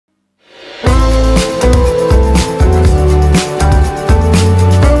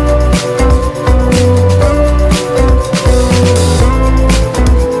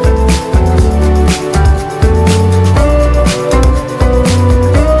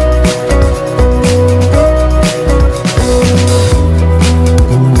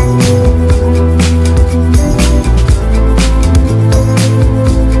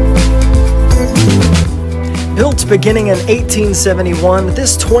Beginning in 1871,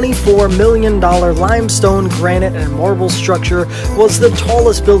 this $24 million limestone, granite, and marble structure was the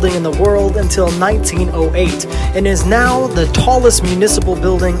tallest building in the world until 1908 and is now the tallest municipal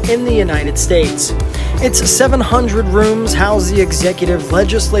building in the United States. Its 700 rooms house the executive,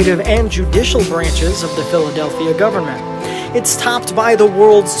 legislative, and judicial branches of the Philadelphia government. It's topped by the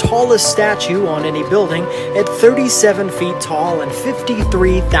world's tallest statue on any building at 37 feet tall and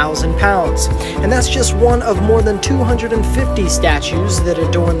 53,000 pounds. And that's just one of more than 250 statues that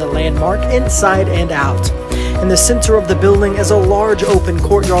adorn the landmark inside and out. In the center of the building is a large open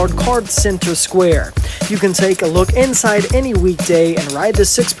courtyard carved center square. You can take a look inside any weekday and ride the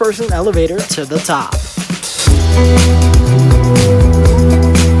 6-person elevator to the top.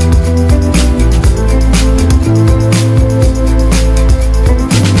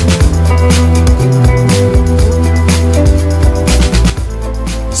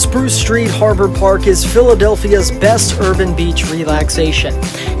 Spruce Street Harbor Park is Philadelphia's best urban beach relaxation.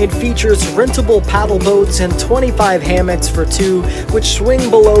 It features rentable paddle boats and 25 hammocks for two, which swing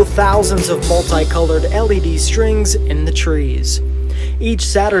below thousands of multicolored LED strings in the trees. Each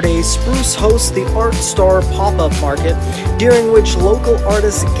Saturday, Spruce hosts the Art Star pop-up market, during which local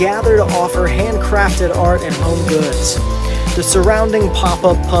artists gather to offer handcrafted art and home goods. The surrounding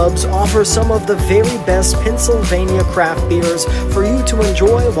pop-up pubs offer some of the very best Pennsylvania craft beers for you to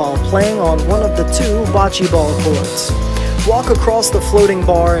enjoy while playing on one of the 2 bocce ball courts. Walk across the floating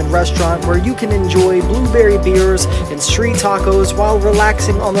bar and restaurant where you can enjoy blueberry beers and street tacos while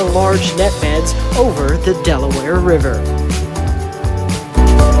relaxing on the large net beds over the Delaware River.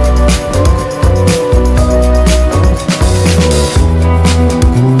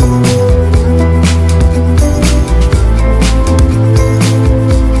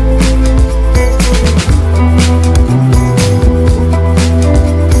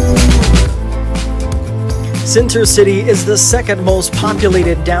 Center City is the second most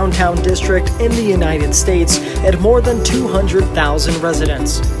populated downtown district in the United States at more than 200,000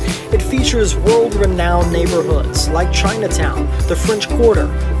 residents. It features world-renowned neighborhoods like Chinatown, the French Quarter,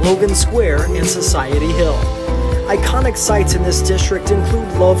 Logan Square, and Society Hill. Iconic sites in this district include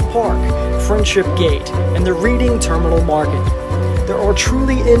Love Park, Friendship Gate, and the Reading Terminal Market. There are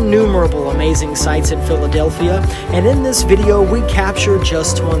truly innumerable amazing sights in Philadelphia, and in this video we captured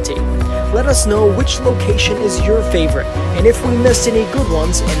just 20. Let us know which location is your favorite, and if we missed any good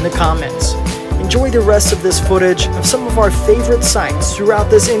ones in the comments. Enjoy the rest of this footage of some of our favorite sights throughout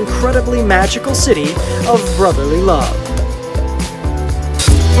this incredibly magical city of brotherly love.